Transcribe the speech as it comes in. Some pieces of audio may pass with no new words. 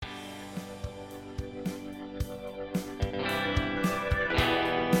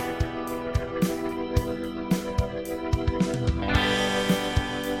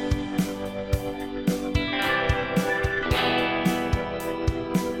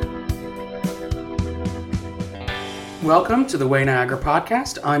Welcome to the Way Niagara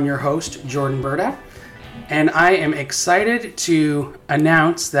podcast. I'm your host, Jordan Burda, and I am excited to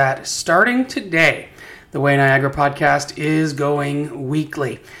announce that starting today, the Way Niagara podcast is going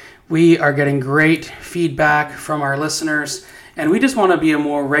weekly. We are getting great feedback from our listeners, and we just want to be a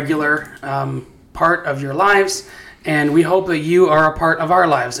more regular part of your lives, and we hope that you are a part of our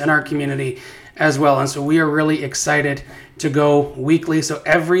lives and our community as well. And so we are really excited to go weekly. So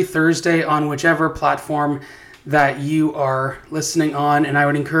every Thursday on whichever platform that you are listening on, and I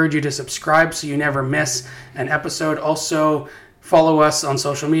would encourage you to subscribe so you never miss an episode. Also, follow us on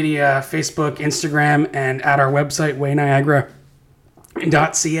social media, Facebook, Instagram, and at our website,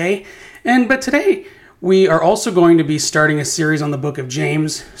 wayniagara.ca. But today, we are also going to be starting a series on the book of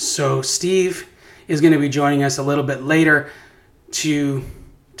James. So Steve is going to be joining us a little bit later to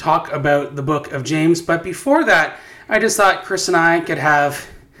talk about the book of James. But before that, I just thought Chris and I could have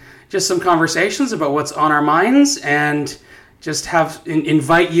just some conversations about what's on our minds and just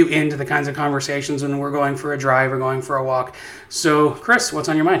invite you into the kinds of conversations when we're going for a drive or going for a walk. So, Chris, what's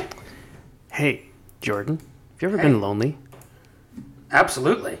on your mind? Hey, Jordan, have you ever been lonely?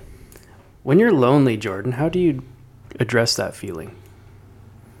 Absolutely. When you're lonely, Jordan, how do you address that feeling?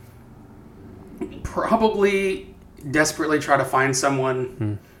 Probably desperately try to find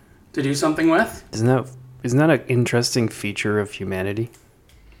someone to do something with. Isn't that an interesting feature of humanity?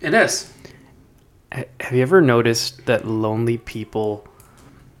 It is. Have you ever noticed that lonely people,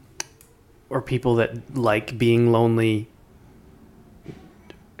 or people that like being lonely,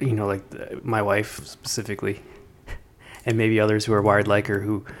 you know, like my wife specifically, and maybe others who are wired like her,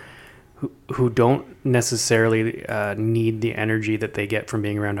 who don't necessarily need the energy that they get from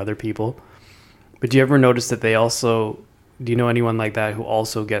being around other people, but do you ever notice that do you know anyone like that who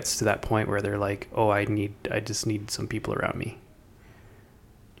also gets to that point where they're like, oh, I just need some people around me?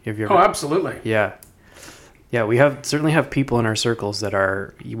 Oh, absolutely. Yeah, we certainly have people in our circles that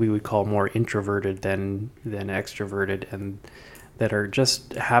we would call more introverted than extroverted, and that are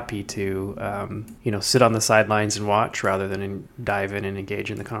just happy to sit on the sidelines and watch rather than dive in and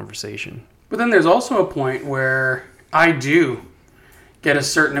engage in the conversation. But then there's also a point where I do get a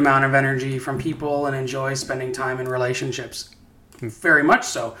certain amount of energy from people and enjoy spending time in relationships. Very much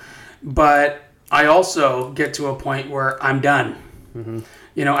so. But I also get to a point where I'm done. Mm-hmm.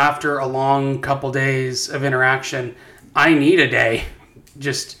 You know, after a long couple days of interaction, I need a day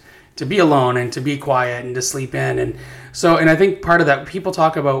just to be alone and to be quiet and to sleep in. And I think part of that, people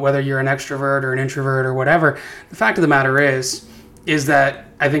talk about whether you're an extrovert or an introvert or whatever. The fact of the matter is that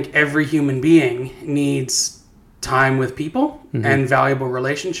I think every human being needs time with people and valuable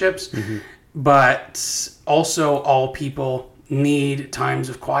relationships, but also all people need times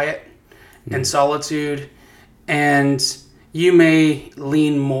of quiet and solitude. And you may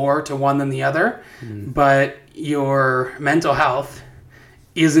lean more to one than the other, but your mental health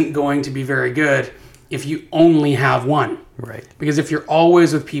isn't going to be very good if you only have one. Right. Because if you're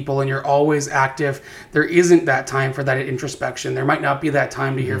always with people and you're always active, there isn't that time for that introspection. There might not be that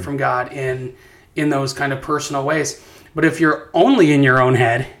time to hear from God in those kind of personal ways. But if you're only in your own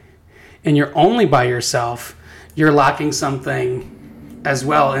head and you're only by yourself, you're lacking something as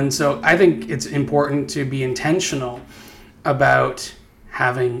well. And so I think it's important to be intentional about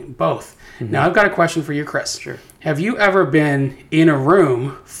having both. Now, I've got a question for you, Chris. Sure. Have you ever been in a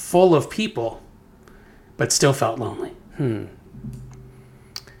room full of people but still felt lonely?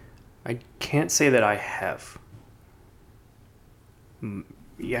 I can't say that I have.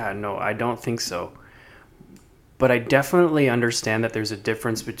 Yeah, no, I don't think so. But I definitely understand that there's a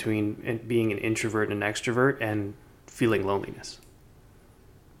difference between being an introvert and an extrovert and feeling loneliness.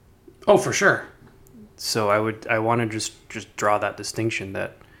 Oh, for sure. So I want to just draw that distinction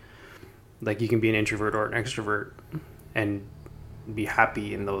that, like, you can be an introvert or an extrovert and be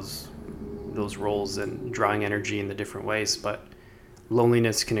happy in those roles and drawing energy in the different ways, but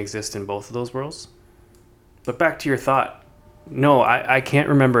loneliness can exist in both of those worlds. But back to your thought, no, I can't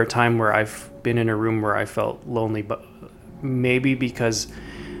remember a time where I've been in a room where I felt lonely, but maybe because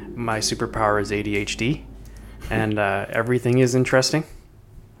my superpower is ADHD and everything is interesting.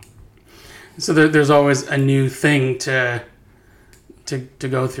 So there's always a new thing to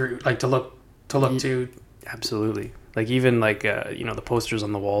go through, like to look to. Absolutely. Like even like the posters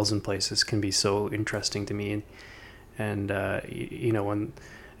on the walls and places can be so interesting to me, and when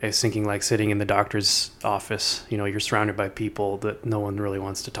I was thinking, like, sitting in the doctor's office, you're surrounded by people that no one really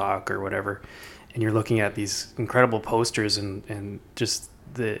wants to talk or whatever, and you're looking at these incredible posters and just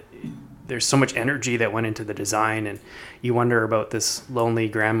there's so much energy that went into the design, and you wonder about this lonely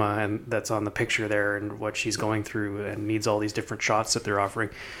grandma and that's on the picture there and what she's going through and needs all these different shots that they're offering.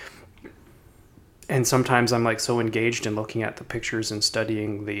 And sometimes I'm like so engaged in looking at the pictures and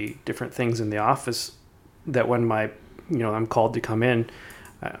studying the different things in the office that when I'm called to come in,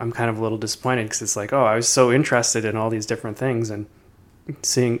 I'm kind of a little disappointed because it's like, oh, I was so interested in all these different things, and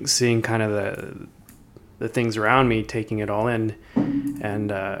seeing kind of the things around me, taking it all in.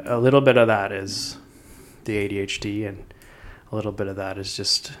 And a little bit of that is the ADHD, and a little bit of that is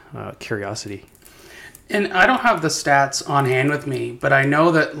just curiosity. And I don't have the stats on hand with me, but I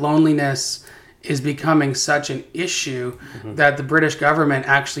know that loneliness is becoming such an issue that the British government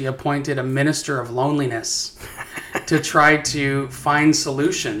actually appointed a minister of loneliness to try to find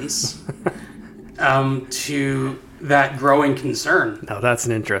solutions to that growing concern. Now that's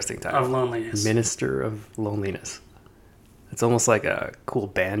an interesting title. Of loneliness. Minister of Loneliness. It's almost like a cool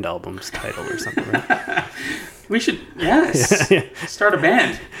band album's title or something, right? We should, yes, start a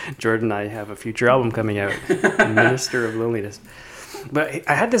band. Jordan and I have a future album coming out, Minister of Loneliness. But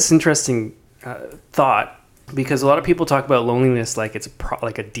I had this interesting thought, because a lot of people talk about loneliness like it's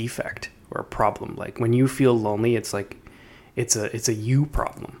like a defect or a problem. Like when you feel lonely, it's like it's a you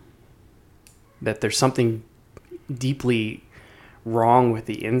problem. That there's something deeply wrong with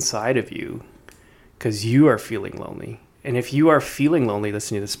the inside of you because you are feeling lonely. And if you are feeling lonely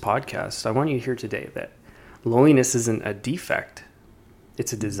listening to this podcast, I want you to hear today that loneliness isn't a defect.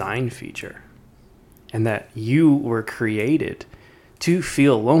 It's a design feature. And that you were created to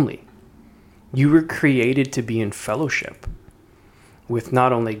feel lonely. You were created to be in fellowship with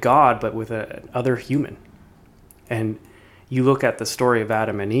not only God, but with another human. And you look at the story of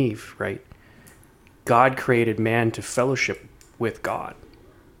Adam and Eve, right? God created man to fellowship with God.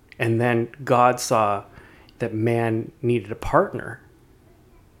 And then God saw that man needed a partner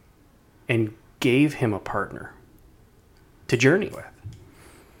and gave him a partner to journey with.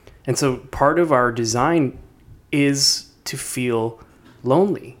 And so part of our design is to feel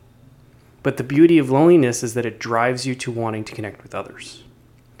lonely. But the beauty of loneliness is that it drives you to wanting to connect with others.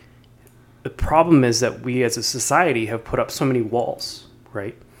 The problem is that we as a society have put up so many walls,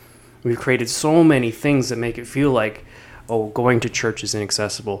 right? We've created so many things that make it feel like, oh, going to church is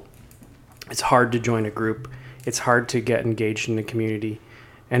inaccessible. It's hard to join a group. It's hard to get engaged in the community.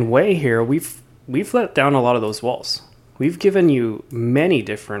 And way here, we've let down a lot of those walls. We've given you many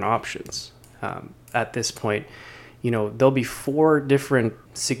different options. At this point, there'll be 4 different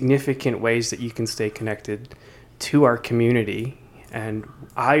significant ways that you can stay connected to our community. And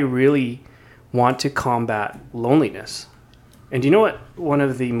I really want to combat loneliness. And do you know what one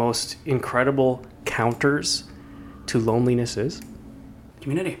of the most incredible counters to loneliness is?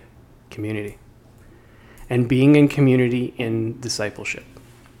 Community. And being in community in discipleship.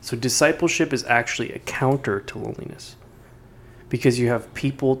 So discipleship is actually a counter to loneliness because you have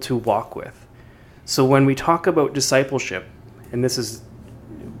people to walk with. So when we talk about discipleship, and this is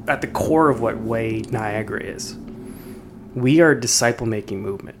at the core of what Way Niagara is, we are a disciple-making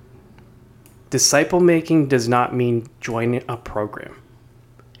movement. Disciple-making does not mean joining a program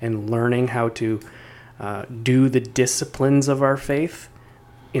and learning how to do the disciplines of our faith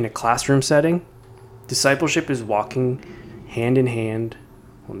in a classroom setting. Discipleship is walking hand in hand.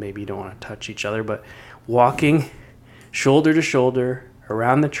 Well, maybe you don't want to touch each other, but walking shoulder to shoulder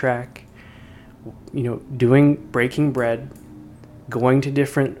around the track, breaking bread, going to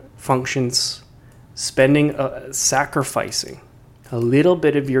different functions, sacrificing a little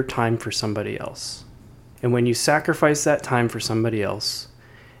bit of your time for somebody else. And when you sacrifice that time for somebody else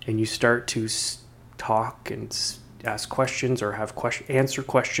and you start to talk and ask questions or answer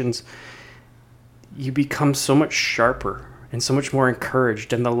questions, you become so much sharper and so much more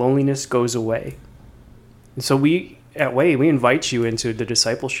encouraged, and the loneliness goes away. And so at Way, we invite you into the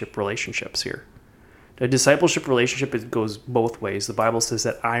discipleship relationships here. A discipleship relationship, it goes both ways. The Bible says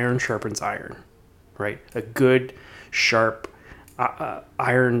that iron sharpens iron, right? A good, sharp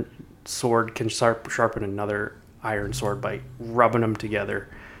iron sword can sharpen another iron sword by rubbing them together.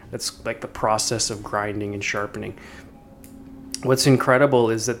 That's like the process of grinding and sharpening. What's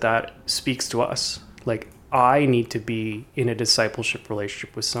incredible is that speaks to us. Like, I need to be in a discipleship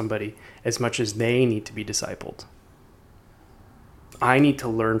relationship with somebody as much as they need to be discipled. I need to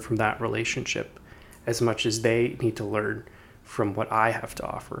learn from that relationship as much as they need to learn from what I have to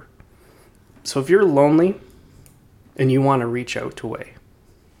offer. So if you're lonely and you want to reach out to Way,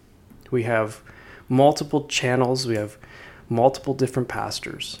 we have multiple channels, we have multiple different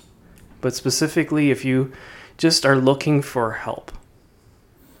pastors. But specifically, if you just are looking for help,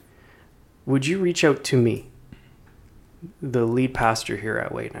 would you reach out to me, the lead pastor here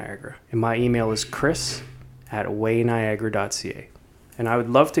at Way Niagara? And my email is chris@wayniagara.ca. And I would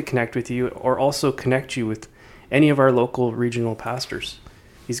love to connect with you, or also connect you with any of our local regional pastors.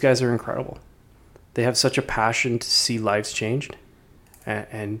 These guys are incredible. They have such a passion to see lives changed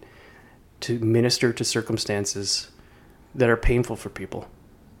and to minister to circumstances that are painful for people.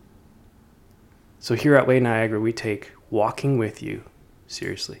 So here at Way Niagara, we take walking with you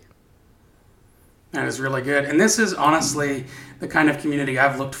seriously. That is really good. And this is honestly the kind of community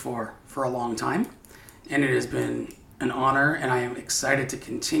I've looked for a long time. And it has been an honor, and I am excited to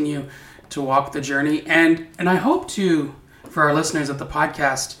continue to walk the journey. And I hope to, for our listeners at the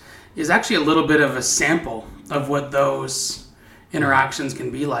podcast, is actually a little bit of a sample of what those interactions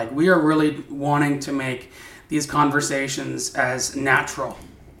can be like. We are really wanting to make these conversations as natural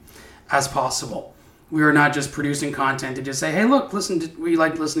as possible. We are not just producing content to just say, hey, look, we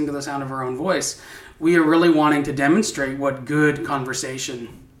like listening to the sound of our own voice. We are really wanting to demonstrate what good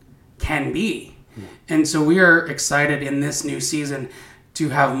conversation can be. And so we are excited in this new season to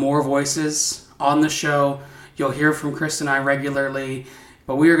have more voices on the show. You'll hear from Chris and I regularly,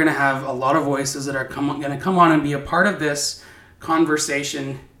 but we are going to have a lot of voices that are going to come on and be a part of this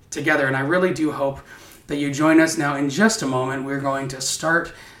conversation together. And I really do hope that you join us. Now in just a moment. We're going to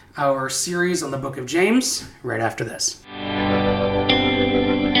start our series on the book of James right after this.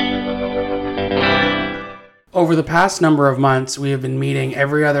 Over the past number of months, we have been meeting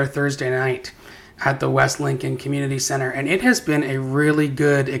every other Thursday night at the West Lincoln Community Center, and it has been a really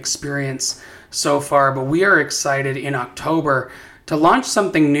good experience so far, but we are excited in October to launch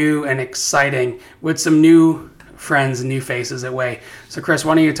something new and exciting with some new friends and new faces at Way. So Chris,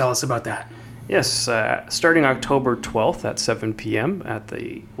 why don't you tell us about that? Yes, starting October 12th at 7 p.m. at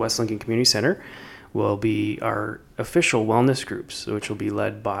the West Lincoln Community Center will be our official wellness groups, which will be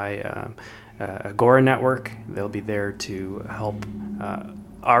led by Agora Network. They'll be there to help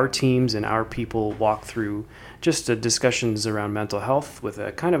our teams and our people walk through just discussions around mental health with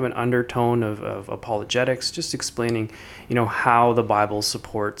a kind of an undertone of apologetics, just explaining, how the Bible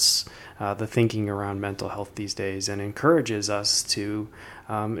supports the thinking around mental health these days and encourages us to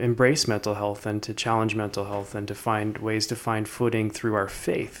embrace mental health and to challenge mental health and to find ways to find footing through our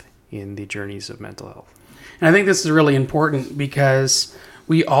faith in the journeys of mental health. And I think this is really important because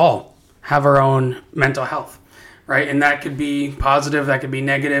we all have our own mental health, right? And that could be positive, that could be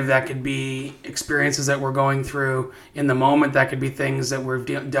negative, that could be experiences that we're going through in the moment, that could be things that we've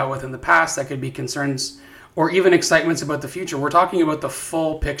dealt with in the past, that could be concerns or even excitements about the future. We're talking about the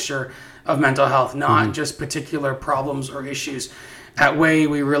full picture of mental health, not just particular problems or issues. At Way,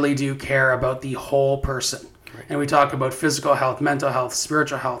 we really do care about the whole person. Right. And we talk about physical health, mental health,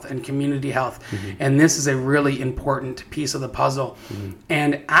 spiritual health, and community health. Mm-hmm. And this is a really important piece of the puzzle. Mm-hmm.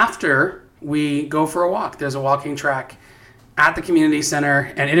 And after we go for a walk, there's a walking track at the community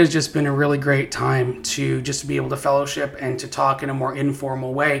center, and it has just been a really great time to just be able to fellowship and to talk in a more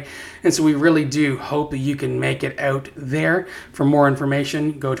informal way. And so we really do hope that you can make it out there. For more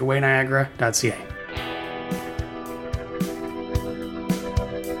information, go to wayniagara.ca.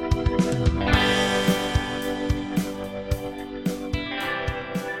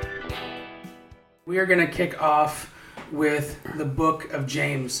 We are going to kick off with the book of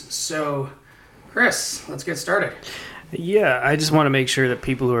James. So, Chris, let's get started. Yeah, I just want to make sure that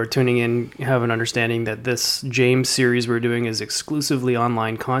people who are tuning in have an understanding that this James series we're doing is exclusively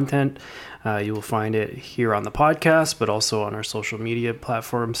online content. You will find it here on the podcast, but also on our social media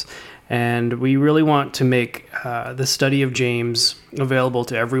platforms. And we really want to make the study of James available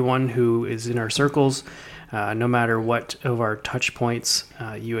to everyone who is in our circles, no matter what of our touch points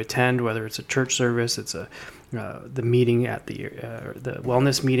you attend, whether it's a church service, it's the meeting at the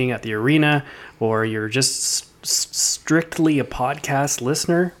wellness meeting at the arena, or you're just strictly a podcast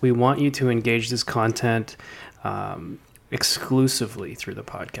listener. We want you to engage this content exclusively through the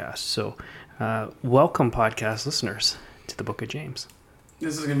podcast. So welcome, podcast listeners, to the book of James.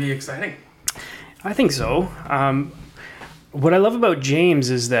 This is going to be exciting. I think so. What I love about James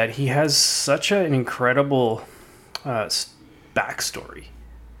is that he has such an incredible backstory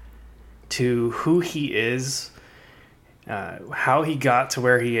to who he is, how he got to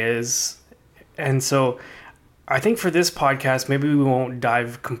where he is. And so I think for this podcast, maybe we won't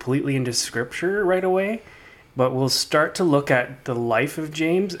dive completely into scripture right away, but we'll start to look at the life of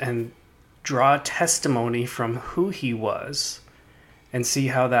James and draw testimony from who he was and see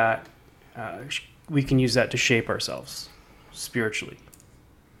how that we can use that to shape ourselves spiritually.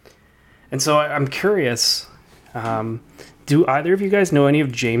 And so I'm curious, do either of you guys know any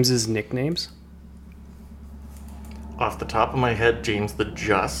of James's nicknames? Off the top of my head, James the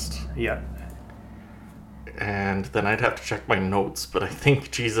Just. Yeah. And then I'd have to check my notes, but I think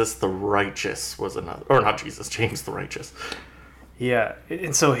Jesus the Righteous was another. Or not Jesus, James the Righteous. Yeah,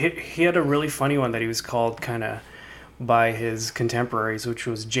 and so he had a really funny one that he was called kind of by his contemporaries, which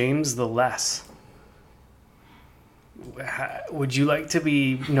was James the Less. Would you like to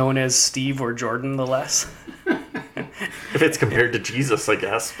be known as Steve or Jordan the Less? If it's compared to Jesus, I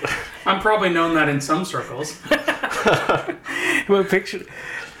guess. I'm probably known that in some circles. Well,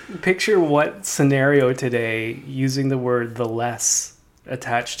 picture what scenario today using the word the less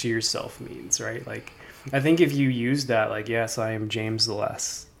attached to yourself means, right? Like, I think if you use that, like, yes, I am James the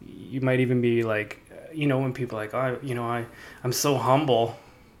Less, you might even be like, when people are like, oh, I'm so humble.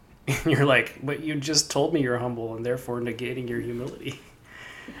 And you're like, but you just told me you're humble and therefore negating your humility.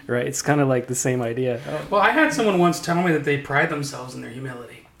 Right? It's kind of like the same idea. Oh. Well, I had someone once tell me that they pride themselves in their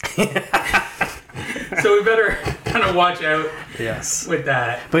humility. So we better kind of watch out with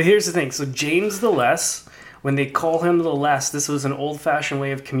that. But here's the thing. So James the Less, when they call him the Less, this was an old-fashioned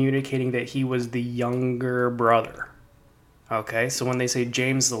way of communicating that he was the younger brother. Okay? So when they say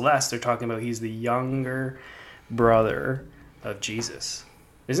James the Less, they're talking about he's the younger brother of Jesus.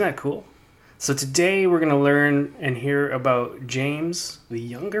 Isn't that cool? So today we're going to learn and hear about James, the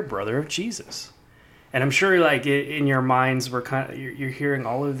younger brother of Jesus. And I'm sure, like, in your minds, you're hearing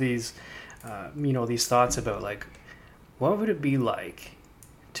all of these, these thoughts about, like, what would it be like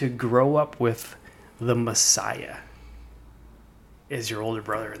to grow up with the Messiah as your older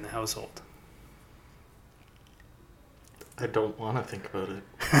brother in the household? I don't want to think about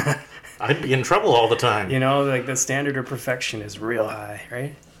it. I'd be in trouble all the time. Like the standard of perfection is real high,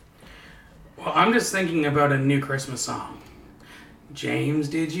 right? Well, I'm just thinking about a new Christmas song. James,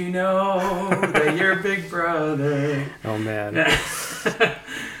 did you know that you're big brother? Oh, man.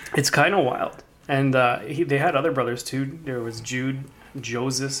 It's kind of wild. And they had other brothers, too. There was Jude,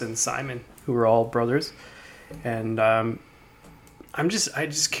 Joseph, and Simon, who were all brothers. And I'm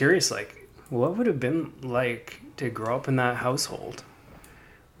just curious, like, what would it have been like to grow up in that household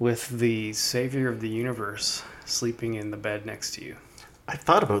with the Savior of the universe sleeping in the bed next to you? I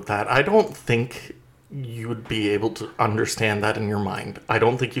thought about that. I don't think you would be able to understand that in your mind. I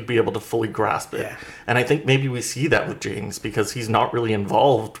don't think you'd be able to fully grasp it. Yeah. And I think maybe we see that with James because he's not really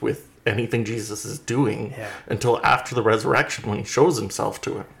involved with anything Jesus is doing until after the resurrection when he shows himself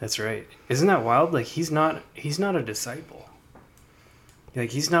to him. That's right. Isn't that wild? Like, he's not a disciple.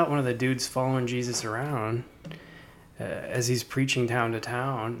 Like, he's not one of the dudes following Jesus around as he's preaching town to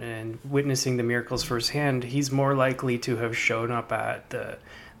town and witnessing the miracles firsthand. He's more likely to have shown up at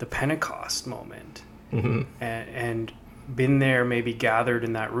the Pentecost moment and been there, maybe gathered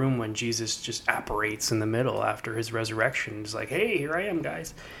in that room when Jesus just apparates in the middle after his resurrection. He's like, hey, here I am,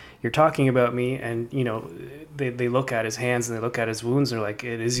 guys. You're talking about me. And, they look at his hands and they look at his wounds and they're like,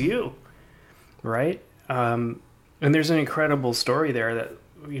 it is you, right? And there's an incredible story there that,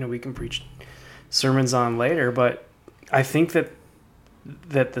 we can preach sermons on later, but I think that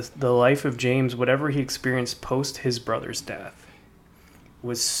the life of James, whatever he experienced post his brother's death,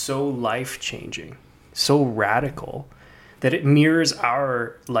 was so life-changing, so radical, that it mirrors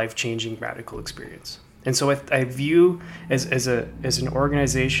our life-changing radical experience. And so I view as an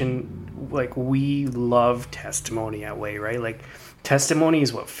organization, like, we love testimony at Way, right? Like, testimony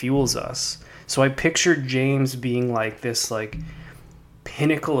is what fuels us. So I pictured James being like this, like,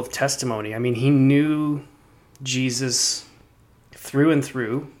 pinnacle of testimony. I mean, he knew Jesus through and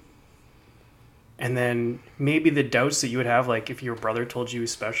through. And then maybe the doubts that you would have, like, if your brother told you he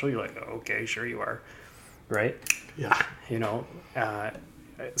was special, you're like, oh, okay, sure you are, right? Yeah.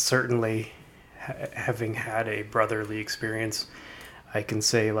 Certainly having had a brotherly experience, I can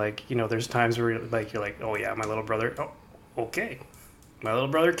say, like, there's times where you're like, oh yeah, my little brother, oh, okay, my little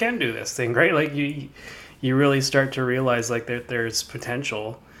brother can do this thing, right? Like, you really start to realize, like, that there's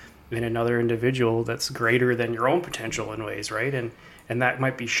potential in another individual that's greater than your own potential in ways, right? And that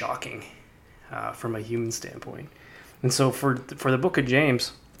might be shocking from a human standpoint. And so for the book of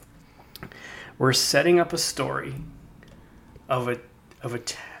James, we're setting up a story of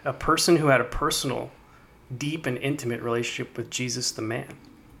a person who had a personal, deep and intimate relationship with Jesus the man,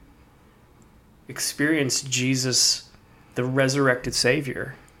 experienced Jesus the resurrected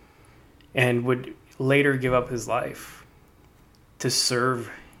Savior, and would later give up his life to serve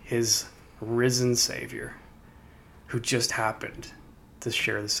his risen Savior, who just happened to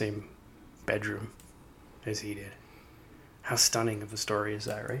share the same bedroom as he did. How stunning of a story is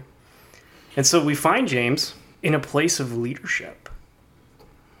that, right? And so we find James in a place of leadership,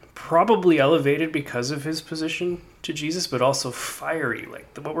 probably elevated because of his position to Jesus, but also fiery.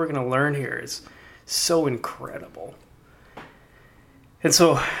 Like, what we're going to learn here is so incredible. And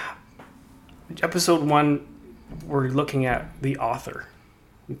so episode 1, we're looking at the author.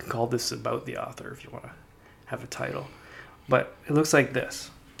 You can call this About the Author if you want to have a title. But it looks like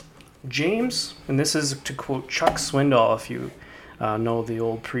this. James, and this is to quote Chuck Swindoll, if you know the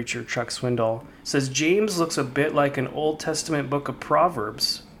old preacher Chuck Swindoll, says James looks a bit like an Old Testament book of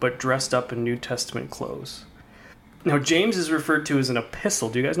Proverbs, but dressed up in New Testament clothes. Now, James is referred to as an epistle.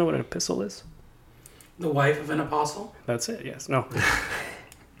 Do you guys know what an epistle is? The wife of an apostle? That's it, yes. No.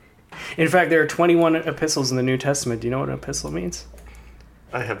 In fact, there are 21 epistles in the New Testament. Do you know what an epistle means?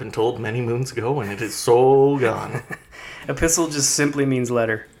 I have been told many moons ago, and it is so gone. Epistle just simply means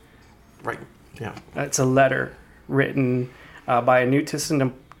letter. Right, yeah. It's a letter written by a New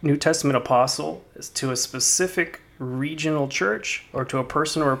Testament apostle to a specific regional church or to a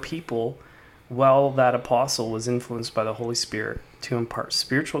person or a people while that apostle was influenced by the Holy Spirit to impart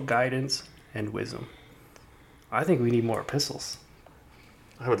spiritual guidance and wisdom. I think we need more epistles.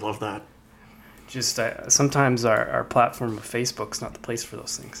 I would love that. Just sometimes our platform of Facebook's not the place for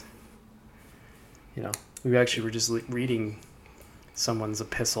those things. You know, we actually were just reading someone's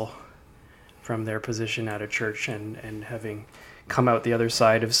epistle from their position at a church and having come out the other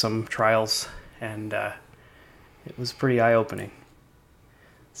side of some trials, and it was pretty eye-opening.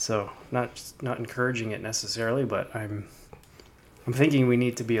 So not encouraging it necessarily, but I'm thinking we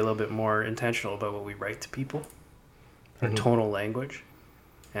need to be a little bit more intentional about what we write to people, our tonal language,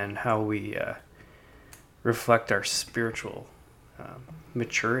 and how we reflect our spiritual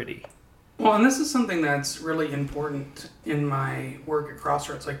maturity. Well, and this is something that's really important in my work at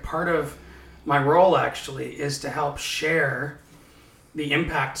Crossroads. Like, part of my role actually is to help share the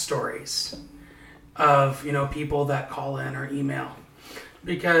impact stories of, people that call in or email.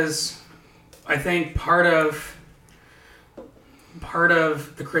 Because I think part of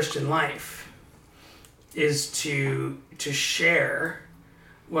the Christian life is to share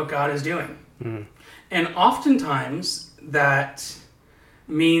what God is doing. Mm. And oftentimes that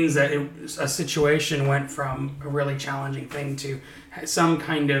means that a situation went from a really challenging thing to some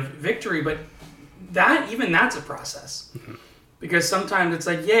kind of victory, but that's a process. Mm-hmm. Because sometimes it's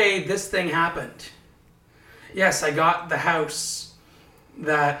like, yay, this thing happened. Yes, I got the house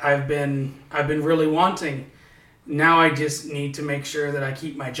that I've been really wanting. Now I just need to make sure that I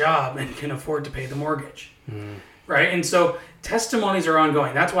keep my job and can afford to pay the mortgage. Mm. Right? And so testimonies are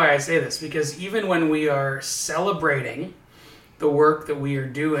ongoing. That's why I say this, because even when we are celebrating the work that we are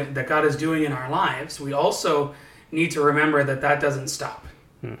doing, that God is doing in our lives, we also need to remember that doesn't stop.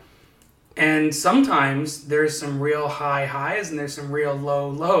 Hmm. And sometimes there's some real high highs and there's some real low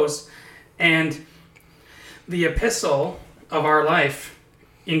lows. And the epistle of our life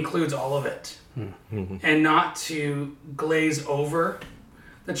includes all of it. Mm-hmm. And not to glaze over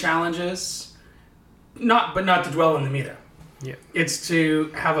the challenges, but not to dwell in them either. Yeah. It's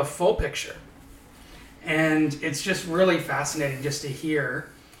to have a full picture. And it's just really fascinating just to hear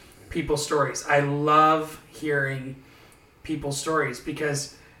people's stories. I love hearing people's stories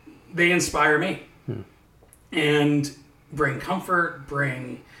because they inspire me and bring comfort,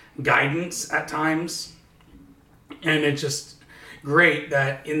 bring guidance at times. And it's just great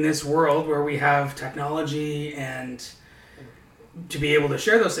that in this world where we have technology and to be able to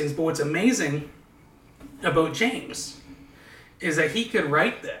share those things. But what's amazing about James is that he could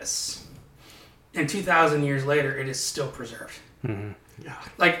write this, and 2,000 years later, it is still preserved. Mm-hmm. Yeah.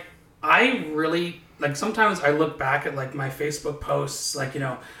 Like, I really, sometimes I look back at, my Facebook posts,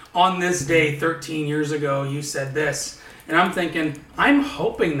 on this day 13 years ago, you said this. And I'm thinking, I'm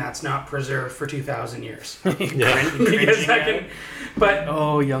hoping that's not preserved for 2,000 years. Yeah. Because but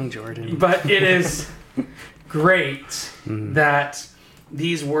oh, young Jordan. But it is great that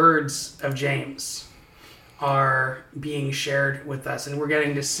these words of James are being shared with us, and we're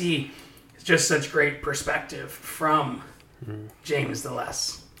getting to see just such great perspective from James the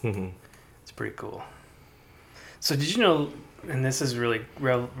Less. Mm-hmm. It's pretty cool. So did you know, and this is really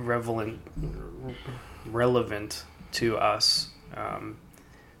relevant to us,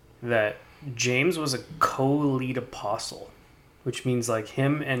 that James was a co-lead apostle, which means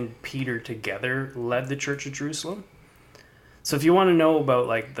him and Peter together led the Church of Jerusalem. So if you want to know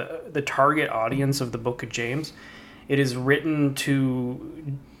about the target audience of the book of James, it is written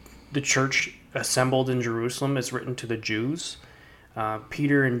to the church assembled in Jerusalem. It's written to the Jews.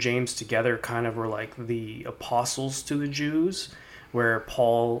 Peter and James together kind of were the apostles to the Jews, where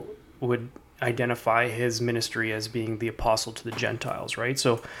Paul would identify his ministry as being the apostle to the Gentiles, right?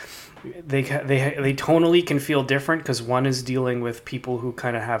 So they tonally can feel different because one is dealing with people who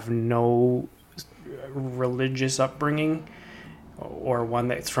kind of have no religious upbringing, or one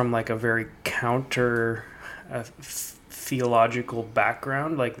that's from a very counter theological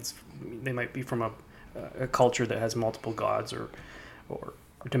background. They might be from a culture that has multiple gods or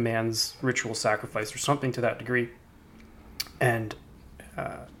demands ritual sacrifice or something to that degree. And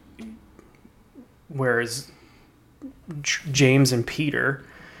whereas James and Peter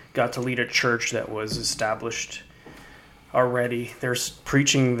got to lead a church that was established already. They're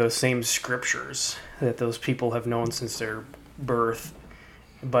preaching the same scriptures that those people have known since their birth,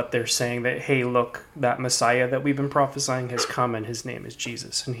 but they're saying that, hey, look, that Messiah that we've been prophesying has come, and his name is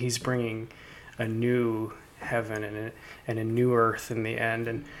Jesus, and he's bringing a new heaven and a new earth in the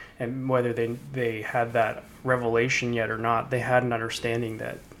end. And whether they had that revelation yet or not, they had an understanding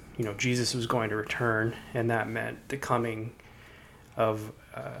that, you know, Jesus was going to return, and that meant the coming of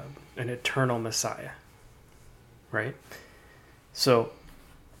an eternal Messiah, right? So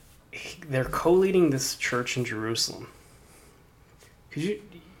they're co-leading this church in Jerusalem. Could you,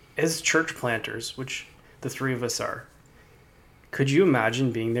 as church planters, which the three of us are, could you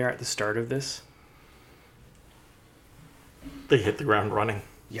imagine being there at the start of this? They hit the ground running.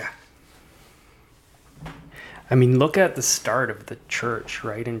 Yeah. I mean, look at the start of the church,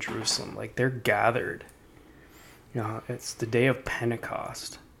 right, in Jerusalem. Like, they're gathered. You know, it's the day of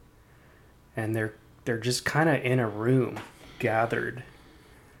Pentecost. And they're just kind of in a room, gathered.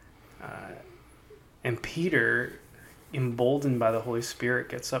 And Peter, emboldened by the Holy Spirit,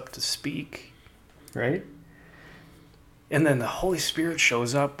 gets up to speak, right? And then the Holy Spirit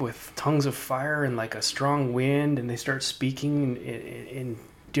shows up with tongues of fire and like a strong wind, and they start speaking in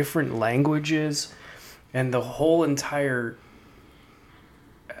different languages. And the whole entire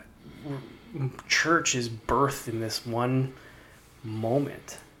church is birthed in this one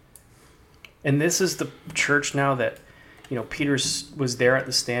moment. And this is the church now that, you know, Peter was there at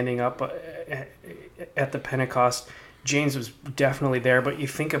the standing up at the Pentecost. James was definitely there, but you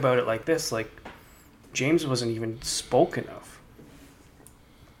think about it like this, like, James wasn't even spoken of,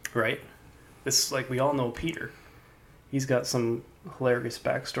 right? This, like, we all know Peter. He's got some hilarious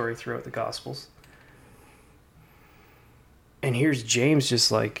backstory throughout the Gospels. And here's James just,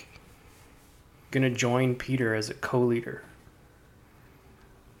 like, going to join Peter as a co-leader.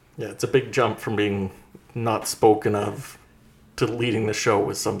 Yeah, it's a big jump from being not spoken of to leading the show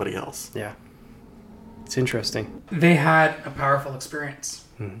with somebody else. Yeah. It's interesting. They had a powerful experience.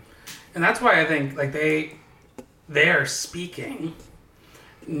 Mm-hmm. And that's why I think, like, they are speaking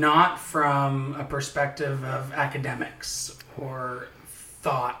not from a perspective of academics or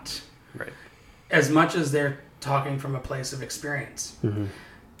thought, right, as much as they're talking from a place of experience. Mm-hmm.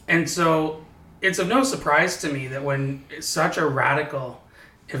 And so it's of no surprise to me that when such a radical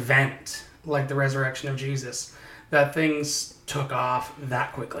event like the resurrection of Jesus, that things took off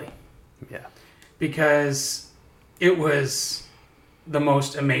that quickly. Yeah. Because it was the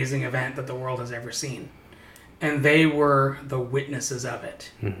most amazing event that the world has ever seen. And they were the witnesses of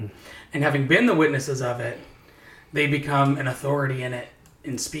it. Mm-hmm. And having been the witnesses of it, they become an authority in it,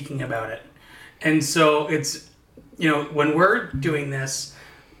 in speaking about it. And so it's, you know, when we're doing this,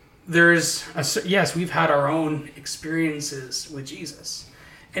 yes, we've had our own experiences with Jesus.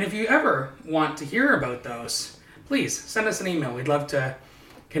 And if you ever want to hear about those, please send us an email. We'd love to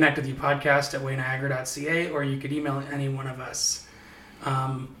connect with you, podcast@wayniagara.ca, or you could email any one of us.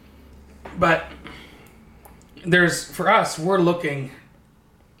 But for us, we're looking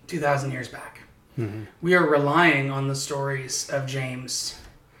 2,000 years back. Mm-hmm. We are relying on the stories of James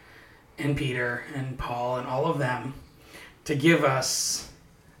and Peter and Paul and all of them to give us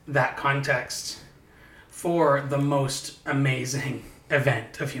that context for the most amazing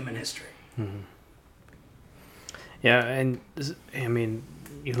event of human history. Mm-hmm. Yeah, and I mean,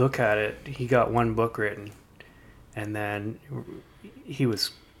 you look at it, he got one book written, and then he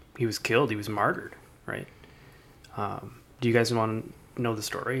was killed, he was martyred, right? Do you guys want to know the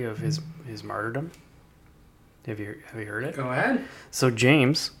story of his martyrdom? Have you heard it? Go ahead. So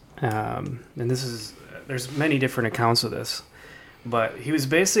James, and there's many different accounts of this, but he was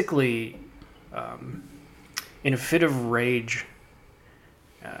basically in a fit of rage.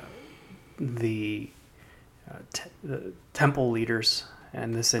 The temple leaders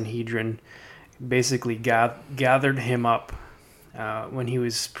and the Sanhedrin basically gathered him up when he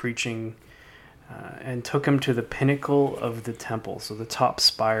was preaching and took him to the pinnacle of the temple, so the top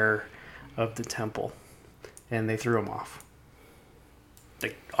spire of the temple, and they threw him off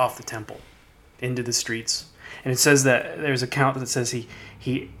the temple into the streets. And it says that there's a count that says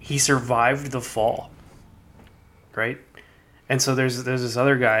he survived the fall, right? And so there's this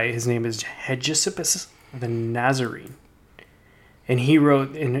other guy, his name is Hegesippus the Nazarene, and he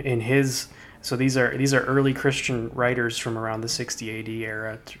wrote in his, so these are early Christian writers from around the 60 AD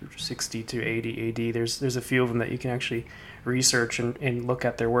era, 60 to 80 AD. There's a few of them that you can actually research and look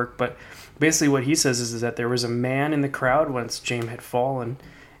at their work. But basically what he says is that there was a man in the crowd once James had fallen,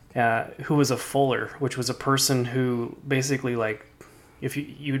 who was a fuller, which was a person who basically, like, if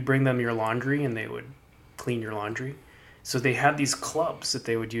you would bring them your laundry and they would clean your laundry. So they had these clubs that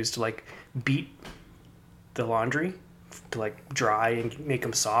they would use to like beat the laundry to like dry and make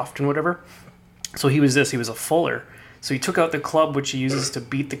them soft and whatever. So he was a fuller. So he took out the club which he uses to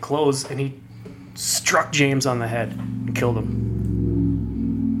beat the clothes, and he struck James on the head and killed him.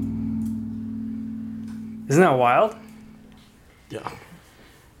 Isn't that wild? Yeah.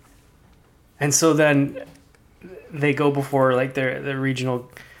 And so then they go before like the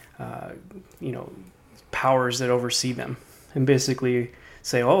regional, powers that oversee them, and basically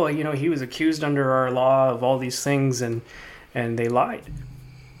say, oh, he was accused under our law of all these things, and they lied.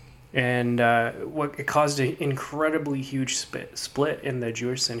 And it caused an incredibly huge split in the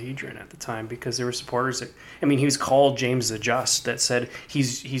Jewish Sanhedrin at the time, because there were supporters that, he was called James the Just, that said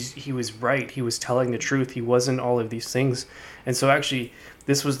he was right, he was telling the truth, he wasn't all of these things. And so actually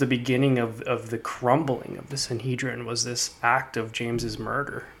this was the beginning of the crumbling of the Sanhedrin, was this act of James's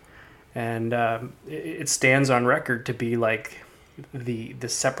murder. And it stands on record to be like the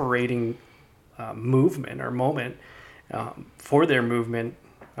separating movement or moment for their movement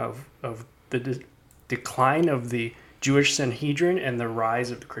of the decline of the Jewish Sanhedrin and the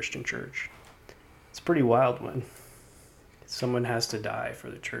rise of the Christian church. It's pretty wild when someone has to die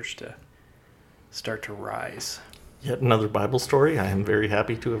for the church to start to rise. Yet another Bible story I am very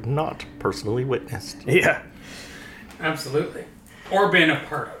happy to have not personally witnessed. Yeah. Absolutely. Or been a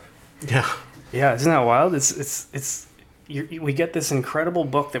part of. Yeah. Yeah, isn't that wild? We get this incredible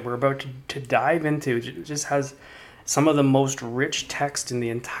book that we're about to dive into. It just has some of the most rich text in the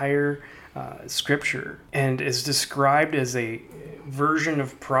entire scripture, and is described as a version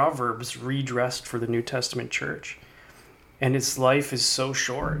of Proverbs redressed for the New Testament church. And his life is so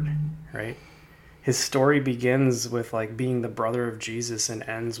short, right? His story begins with like being the brother of Jesus and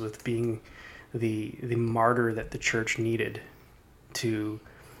ends with being the martyr that the church needed to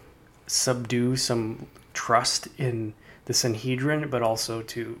subdue some trust in the Sanhedrin, but also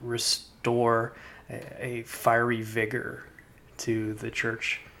to restore a fiery vigor to the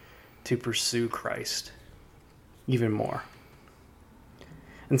church to pursue Christ even more.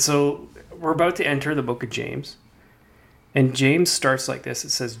 And so we're about to enter the book of James. And James starts like this. It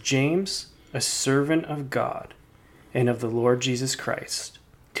says, James, a servant of God and of the Lord Jesus Christ,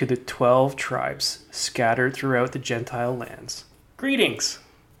 to the 12 tribes scattered throughout the Gentile lands. Greetings.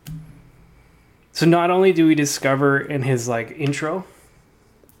 So not only do we discover in his intro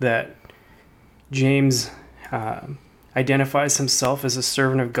that James identifies himself as a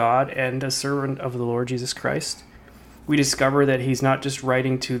servant of God and a servant of the Lord Jesus Christ, we discover that he's not just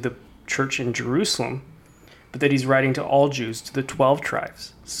writing to the church in Jerusalem, but that he's writing to all Jews, to the 12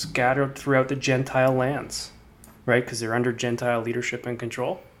 tribes scattered throughout the Gentile lands, right? Because they're under Gentile leadership and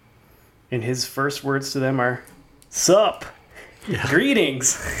control. And his first words to them are, sup, yeah.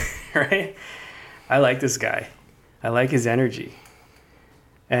 Greetings, right? I like this guy. I like his energy.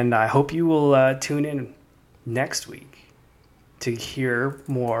 And I hope you will tune in next week to hear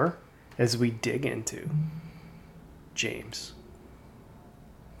more as we dig into James.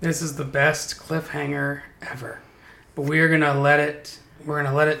 This is the best cliffhanger ever. But we're going to let it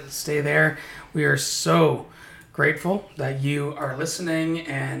stay there. We are so grateful that you are listening,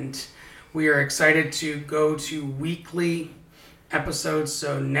 and we are excited to go to weekly episodes.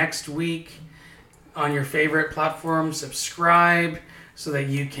 So next week on your favorite platform, subscribe so that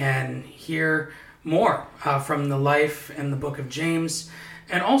you can hear more from the life and the book of James.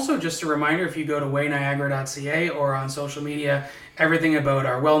 And also just a reminder, if you go to wayniagara.ca or on social media, everything about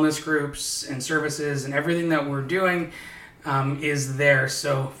our wellness groups and services and everything that we're doing is there.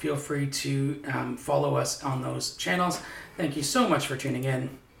 So feel free to follow us on those channels. Thank you so much for tuning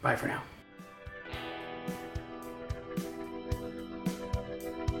in. Bye for now.